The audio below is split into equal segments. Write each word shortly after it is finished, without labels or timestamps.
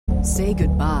Say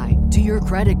goodbye to your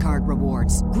credit card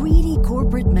rewards. Greedy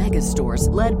corporate mega stores,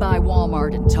 led by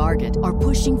Walmart and Target, are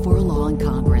pushing for a law in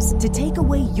Congress to take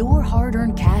away your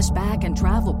hard-earned cash back and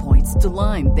travel points to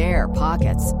line their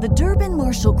pockets. The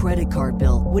Durbin-Marshall credit card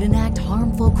bill would enact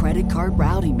harmful credit card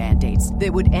routing mandates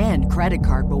that would end credit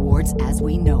card rewards as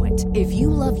we know it. If you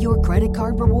love your credit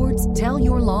card rewards, tell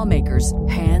your lawmakers,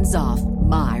 hands off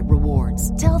my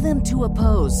rewards. Tell them to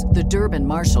oppose the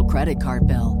Durbin-Marshall credit card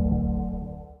bill.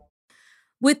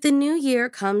 With the new year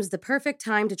comes the perfect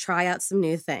time to try out some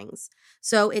new things.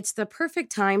 So it's the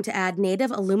perfect time to add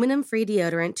Native aluminum-free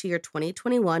deodorant to your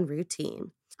 2021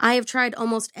 routine. I have tried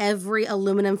almost every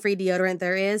aluminum-free deodorant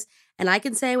there is, and I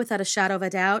can say without a shadow of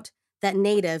a doubt that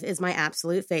Native is my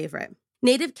absolute favorite.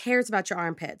 Native cares about your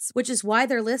armpits, which is why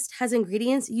their list has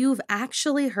ingredients you've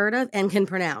actually heard of and can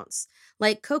pronounce,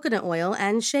 like coconut oil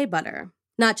and shea butter.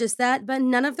 Not just that, but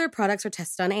none of their products are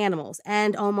tested on animals,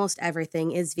 and almost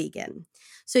everything is vegan.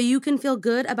 So you can feel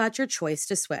good about your choice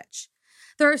to switch.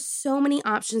 There are so many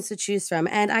options to choose from,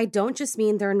 and I don't just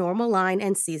mean their normal line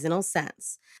and seasonal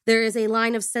scents. There is a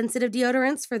line of sensitive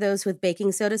deodorants for those with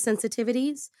baking soda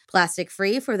sensitivities,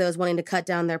 plastic-free for those wanting to cut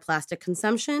down their plastic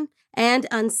consumption, and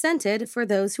unscented for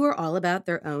those who are all about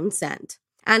their own scent.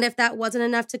 And if that wasn't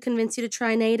enough to convince you to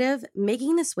try Native,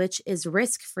 making the switch is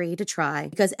risk-free to try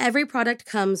because every product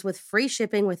comes with free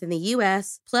shipping within the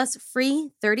U.S., plus free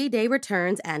 30-day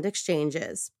returns and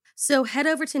exchanges. So head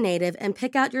over to Native and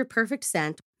pick out your perfect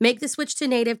scent. Make the switch to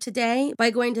Native today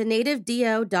by going to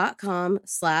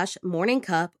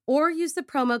nativedeo.com/morningcup or use the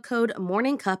promo code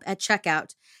morningcup at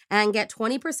checkout and get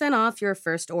 20% off your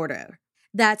first order.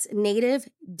 That's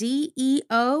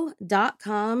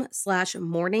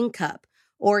nativedeo.com/morningcup.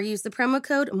 Or use the promo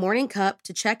code MORNINGCUP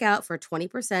to check out for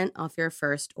 20% off your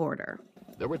first order.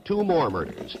 There were two more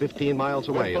murders 15 miles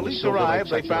away. When police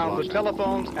arrived, they found the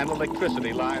telephones and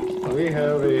electricity lines. We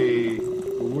have a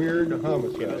weird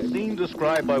homicide. A scene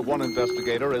described by one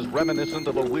investigator as reminiscent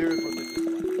of a weird...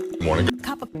 Morning.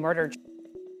 Cup of murder.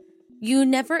 You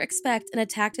never expect an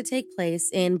attack to take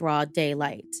place in broad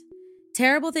daylight.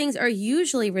 Terrible things are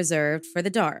usually reserved for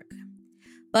the dark.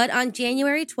 But on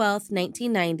January 12,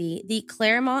 1990, the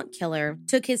Claremont killer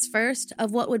took his first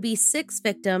of what would be 6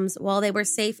 victims while they were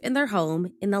safe in their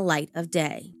home in the light of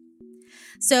day.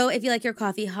 So if you like your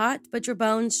coffee hot but your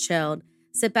bones chilled,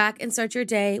 sit back and start your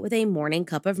day with a morning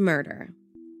cup of murder.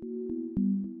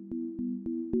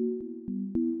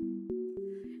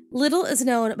 Little is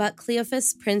known about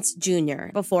Cleophas Prince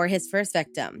Jr. before his first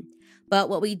victim. But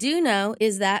what we do know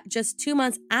is that just 2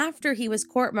 months after he was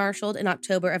court-martialed in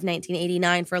October of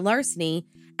 1989 for larceny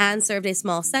and served a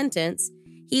small sentence,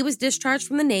 he was discharged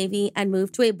from the Navy and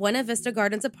moved to a Buena Vista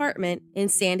Gardens apartment in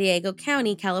San Diego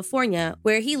County, California,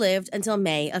 where he lived until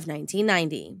May of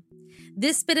 1990.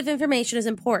 This bit of information is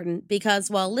important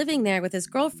because while living there with his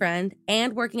girlfriend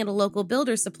and working at a local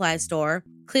builder supply store,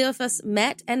 Cleophas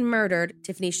met and murdered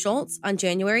Tiffany Schultz on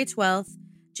January 12th,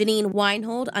 Janine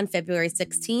Weinhold on February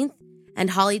 16th,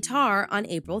 and Holly Tarr on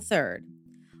April 3rd.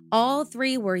 All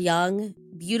 3 were young,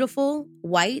 beautiful,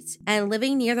 white, and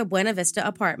living near the Buena Vista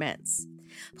apartments.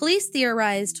 Police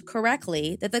theorized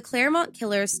correctly that the Claremont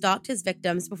killer stalked his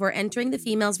victims before entering the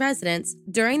female's residence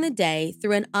during the day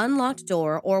through an unlocked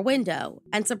door or window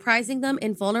and surprising them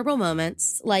in vulnerable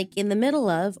moments like in the middle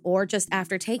of or just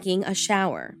after taking a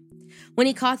shower. When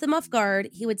he caught them off guard,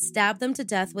 he would stab them to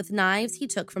death with knives he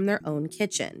took from their own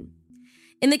kitchen.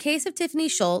 In the case of Tiffany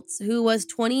Schultz, who was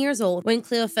 20 years old when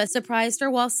Cleophas surprised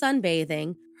her while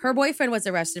sunbathing, her boyfriend was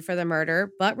arrested for the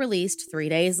murder, but released 3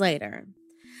 days later.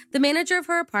 The manager of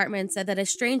her apartment said that a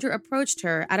stranger approached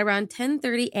her at around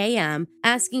 10:30 a.m.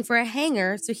 asking for a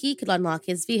hanger so he could unlock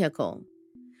his vehicle.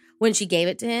 When she gave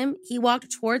it to him, he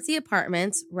walked towards the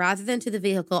apartments rather than to the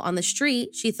vehicle on the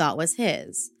street she thought was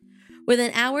his.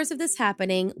 Within hours of this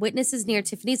happening, witnesses near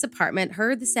Tiffany's apartment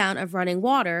heard the sound of running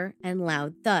water and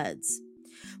loud thuds.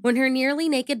 When her nearly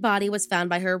naked body was found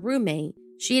by her roommate,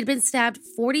 she had been stabbed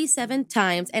 47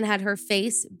 times and had her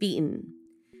face beaten.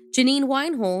 Janine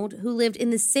Weinhold, who lived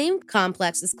in the same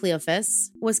complex as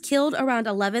Cleophas, was killed around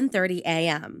 11:30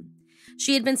 a.m.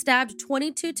 She had been stabbed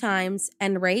 22 times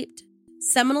and raped.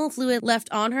 Seminal fluid left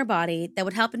on her body that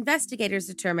would help investigators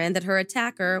determine that her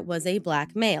attacker was a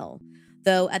black male,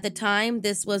 though at the time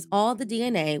this was all the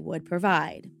DNA would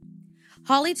provide.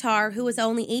 Holly Tarr, who was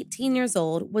only 18 years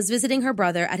old, was visiting her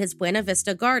brother at his Buena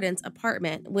Vista Gardens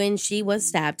apartment when she was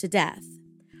stabbed to death.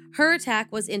 Her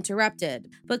attack was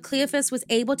interrupted, but Cleophas was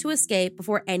able to escape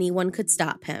before anyone could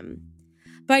stop him.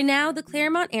 By now, the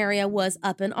Claremont area was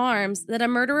up in arms that a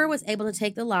murderer was able to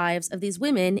take the lives of these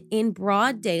women in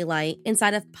broad daylight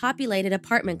inside of populated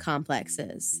apartment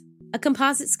complexes. A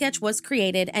composite sketch was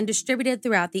created and distributed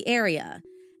throughout the area,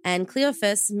 and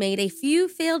Cleophas made a few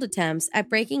failed attempts at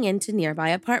breaking into nearby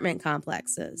apartment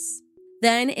complexes.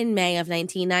 Then, in May of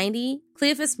 1990,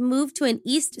 Cleophas moved to an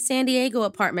East San Diego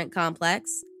apartment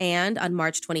complex and, on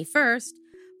March 21st,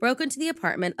 broke into the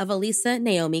apartment of Elisa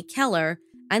Naomi Keller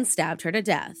and stabbed her to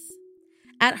death.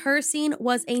 At her scene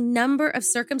was a number of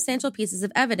circumstantial pieces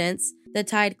of evidence that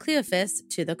tied Cleophas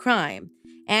to the crime,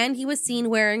 and he was seen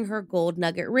wearing her gold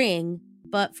nugget ring,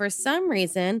 but for some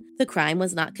reason, the crime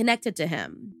was not connected to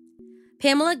him.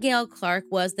 Pamela Gail Clark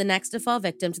was the next to fall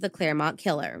victim to the Claremont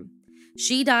killer.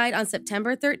 She died on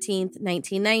September 13,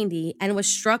 1990, and was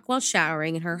struck while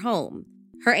showering in her home.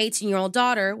 Her 18-year-old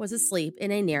daughter was asleep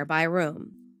in a nearby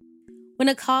room. When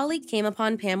a colleague came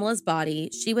upon Pamela's body,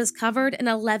 she was covered in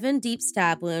 11 deep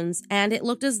stab wounds, and it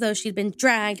looked as though she'd been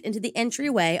dragged into the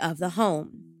entryway of the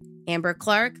home. Amber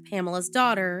Clark, Pamela's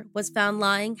daughter, was found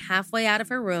lying halfway out of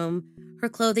her room, her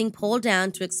clothing pulled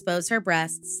down to expose her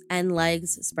breasts and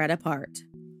legs spread apart.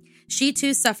 She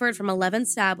too suffered from 11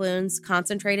 stab wounds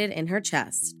concentrated in her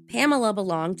chest. Pamela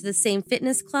belonged to the same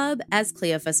fitness club as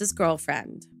Cleophas's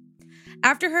girlfriend.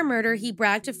 After her murder, he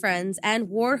bragged to friends and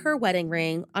wore her wedding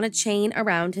ring on a chain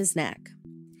around his neck.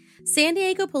 San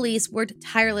Diego police worked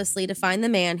tirelessly to find the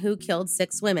man who killed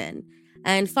 6 women.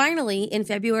 And finally, in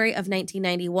February of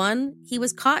 1991, he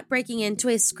was caught breaking into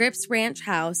a Scripps Ranch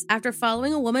house after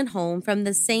following a woman home from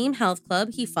the same health club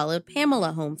he followed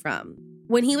Pamela home from.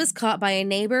 When he was caught by a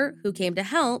neighbor who came to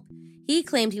help, he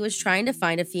claimed he was trying to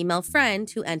find a female friend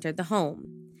who entered the home.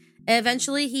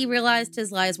 Eventually, he realized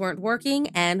his lies weren't working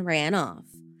and ran off.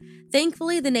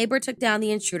 Thankfully, the neighbor took down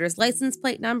the intruder's license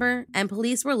plate number, and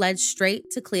police were led straight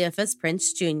to Cleophas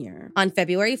Prince Jr. on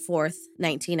February 4th,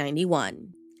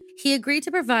 1991. He agreed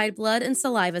to provide blood and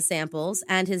saliva samples,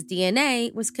 and his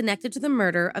DNA was connected to the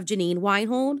murder of Janine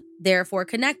Weinhold, therefore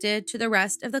connected to the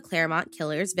rest of the Claremont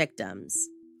killer's victims.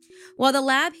 While the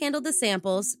lab handled the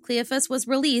samples, Cleophas was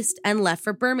released and left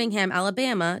for Birmingham,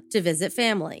 Alabama, to visit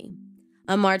family.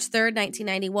 On March 3,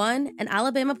 1991, an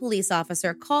Alabama police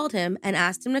officer called him and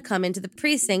asked him to come into the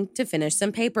precinct to finish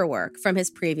some paperwork from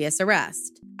his previous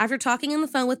arrest. After talking on the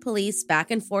phone with police back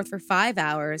and forth for 5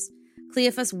 hours,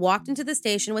 Cleophas walked into the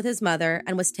station with his mother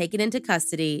and was taken into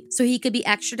custody so he could be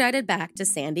extradited back to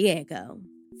San Diego.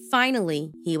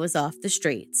 Finally, he was off the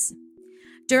streets.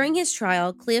 During his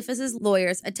trial, Cleophas's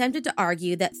lawyers attempted to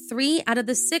argue that 3 out of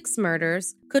the 6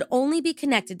 murders could only be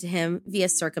connected to him via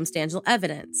circumstantial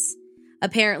evidence.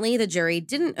 Apparently, the jury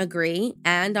didn't agree,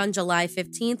 and on July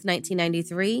 15,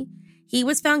 1993, he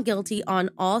was found guilty on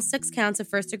all 6 counts of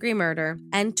first-degree murder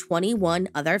and 21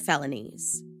 other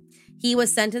felonies. He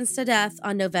was sentenced to death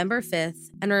on November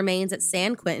 5th and remains at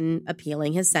San Quentin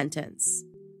appealing his sentence.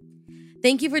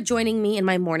 Thank you for joining me in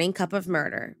my morning cup of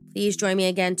murder. Please join me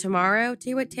again tomorrow to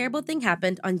hear what terrible thing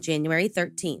happened on January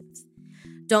 13th.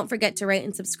 Don't forget to rate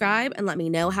and subscribe and let me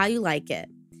know how you like it.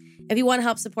 If you want to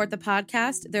help support the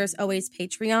podcast, there's always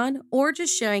Patreon or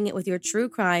just sharing it with your true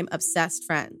crime obsessed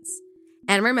friends.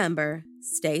 And remember,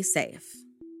 stay safe.